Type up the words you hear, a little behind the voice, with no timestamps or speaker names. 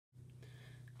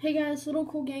Hey guys, Little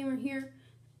Cool Gamer here,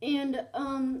 and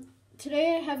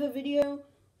today I have a video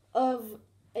of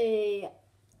a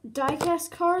diecast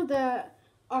car that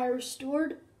I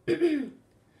restored, and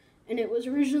it was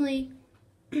originally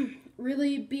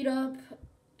really beat up,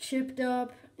 chipped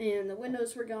up, and the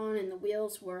windows were gone and the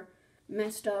wheels were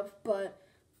messed up, but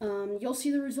you'll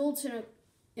see the results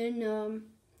in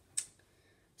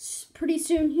pretty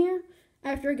soon here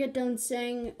after I get done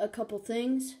saying a couple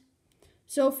things.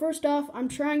 So first off, I'm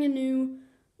trying a new,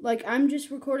 I'm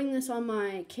just recording this on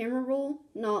my camera roll,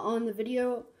 not on the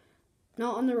video,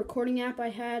 not on the recording app I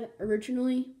had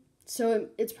originally. So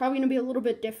it's probably going to be a little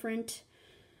bit different,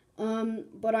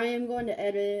 but I am going to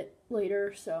edit it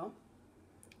later, so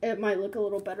it might look a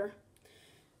little better.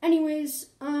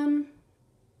 Anyways,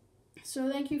 so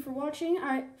thank you for watching.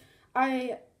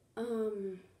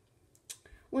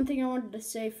 One thing I wanted to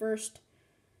say first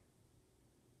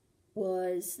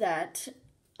was that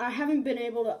I haven't been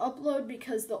able to upload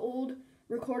because the old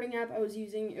recording app I was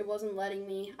using, it wasn't letting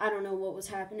me. I don't know what was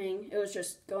happening. It was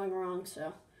just going wrong,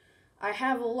 so I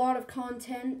have a lot of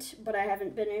content, but I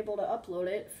haven't been able to upload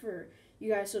it for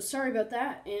you guys, so sorry about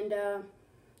that, and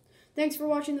thanks for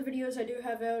watching the videos I do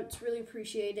have out. It's really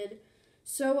appreciated.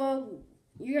 So,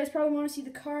 you guys probably want to see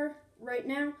the car right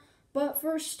now, but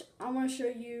first, I want to show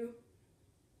you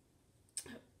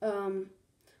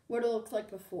what it looked like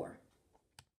before.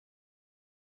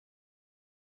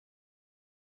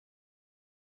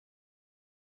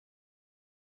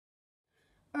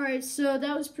 Alright, so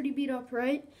that was pretty beat up,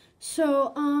 right?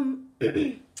 So,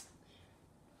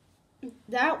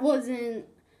 that wasn't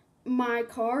my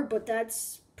car, but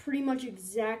that's pretty much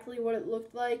exactly what it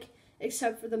looked like,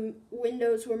 except for the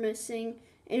windows were missing,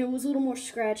 and it was a little more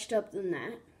scratched up than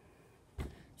that.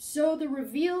 So, the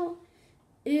reveal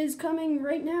is coming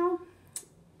right now.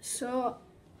 So,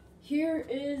 here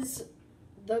is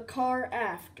the car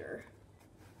after.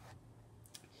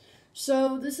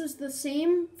 So, this is the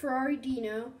same Ferrari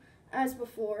Dino as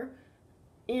before.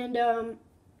 And,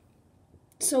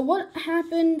 so what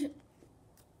happened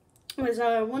was,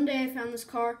 one day I found this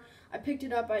car, I picked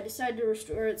it up, I decided to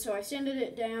restore it, so I sanded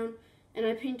it down, and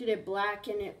I painted it black,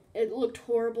 and it looked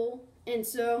horrible. And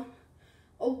so,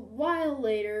 a while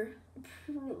later,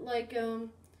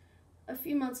 a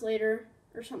few months later,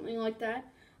 or something like that,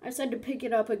 I decided to pick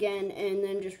it up again and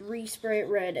then just respray it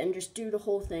red and just do the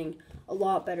whole thing a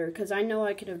lot better, because I know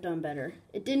I could have done better.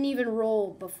 It didn't even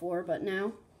roll before, but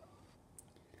now.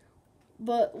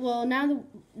 Well, now the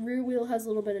rear wheel has a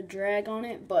little bit of drag on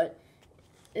it, but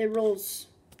it rolls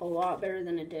a lot better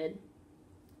than it did.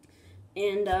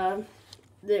 And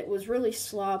it was really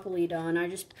sloppily done. I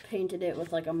just painted it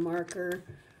with like a marker.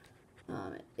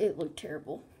 It looked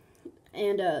terrible.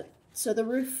 And so the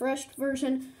refreshed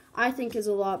version, I think, is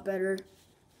a lot better.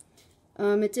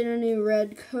 It's in a new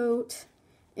red coat,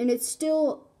 and it's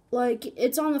still,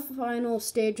 it's on the final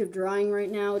stage of drying right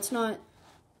now. It's not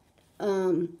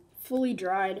fully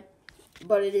dried,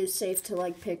 but it is safe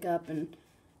to, pick up and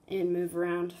move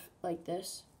around like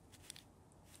this.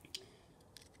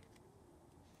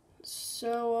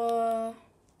 So,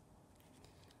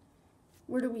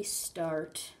 where do we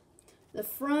start? The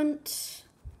front.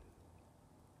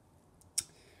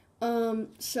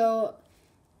 So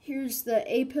here's the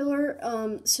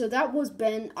A-pillar. So that was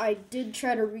bent. I did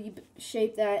try to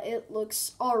reshape that. It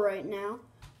looks alright now.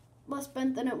 Less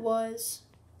bent than it was.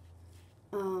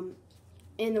 And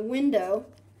the window.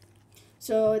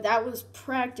 So that was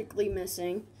practically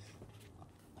missing.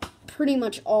 Pretty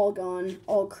much all gone,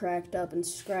 all cracked up and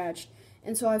scratched.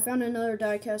 And so I found another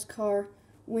diecast car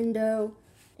window,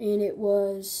 and it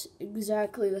was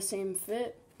exactly the same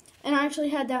fit. And I actually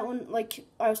had that one,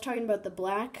 I was talking about the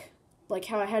black,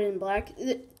 how I had it in black.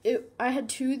 I had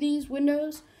two of these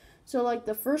windows. So,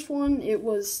 the first one,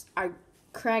 I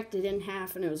cracked it in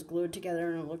half and it was glued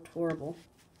together and it looked horrible.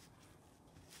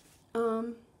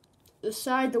 The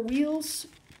wheels,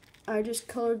 I just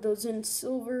colored those in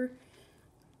silver.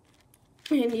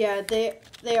 And yeah, they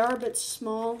are a bit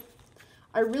small.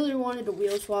 I really wanted to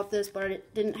wheel swap this, but I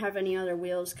didn't have any other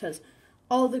wheels because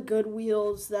all the good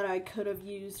wheels that I could have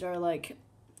used are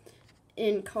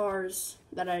in cars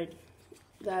that I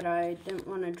didn't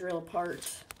want to drill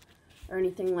apart or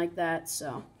anything like that.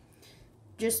 So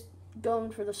just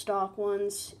going for the stock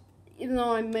ones, even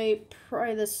though I may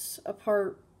pry this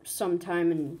apart sometime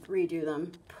and redo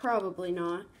them. Probably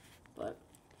not, but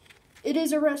it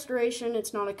is a restoration.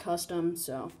 It's not a custom,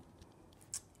 so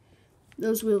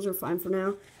those wheels are fine for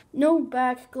now. No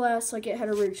back glass like it had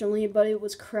originally, but it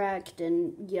was cracked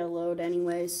and yellowed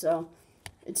anyway, so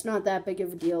it's not that big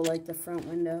of a deal like the front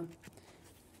window.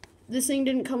 This thing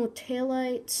didn't come with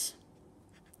taillights,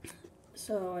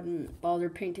 so I didn't bother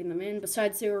painting them in.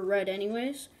 Besides, they were red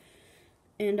anyways.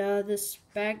 And this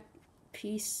back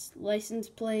piece license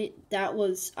plate,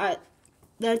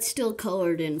 that's still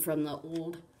colored in from the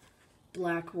old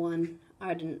black one.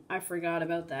 I forgot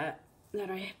about that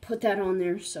I put that on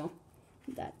there, so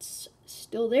that's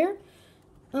still there.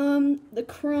 The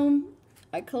chrome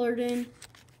I colored in,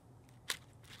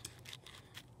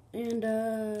 and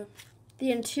the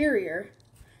interior.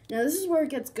 Now this is where it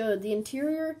gets good. The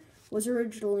interior was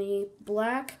originally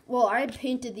black. Well, I had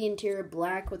painted the interior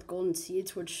black with golden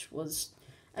seats, which was,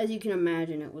 as you can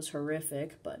imagine, it was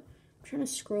horrific. But I'm trying to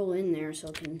scroll in there so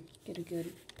I can get a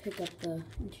good pick up the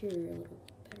interior a little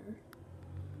better.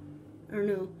 I don't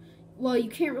know. Well, you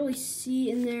can't really see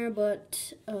in there,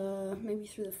 but maybe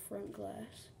through the front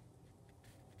glass.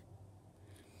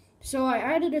 So I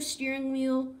added a steering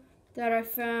wheel that I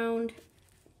found.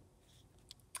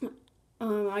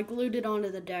 I glued it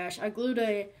onto the dash. I glued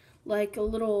a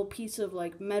little piece of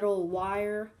metal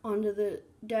wire onto the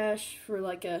dash for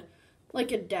like a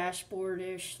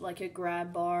dashboard-ish, like a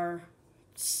grab bar.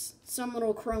 Some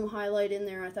little chrome highlight in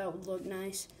there I thought would look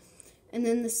nice. And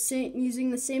then using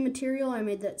the same material, I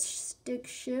made that stick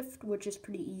shift, which is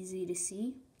pretty easy to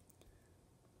see.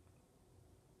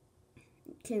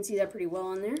 Can see that pretty well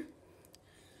on there.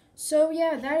 So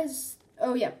yeah, that is.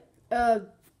 Oh yeah.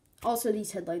 Also,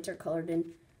 these headlights are colored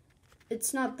in.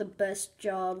 It's not the best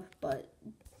job, but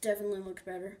definitely looks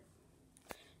better.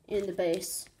 In the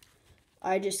base,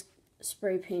 I just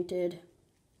spray painted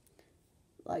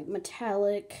like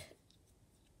metallic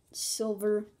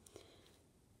silver.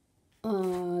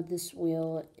 This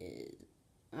wheel is,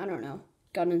 I don't know,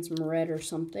 got in some red or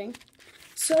something.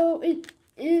 So it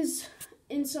is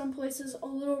in some places a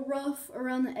little rough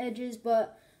around the edges,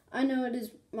 but I know it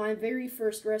is my very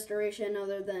first restoration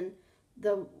other than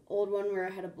the old one where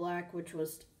I had a black, which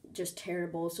was just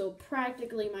terrible. So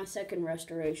practically my second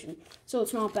restoration. So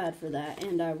it's not bad for that.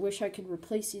 And I wish I could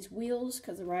replace these wheels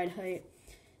because the ride height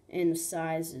and the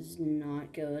size is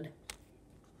not good.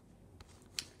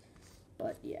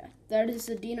 But yeah, that is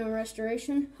the Dino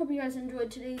restoration. Hope you guys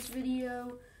enjoyed today's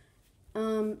video.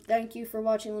 Thank you for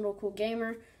watching Little Cool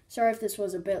Gamer. Sorry if this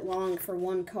was a bit long for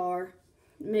one car.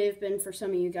 It may have been for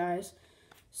some of you guys.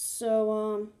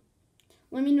 So,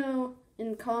 let me know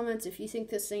in the comments if you think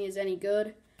this thing is any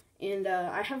good. And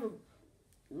I have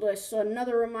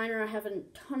another reminder, I have a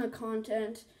ton of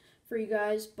content for you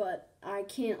guys, but I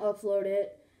can't upload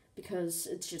it because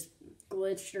it's just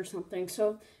glitched or something.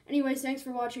 So anyways, thanks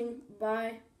for watching.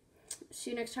 Bye.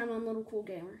 See you next time on Little Cool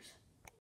Gamers.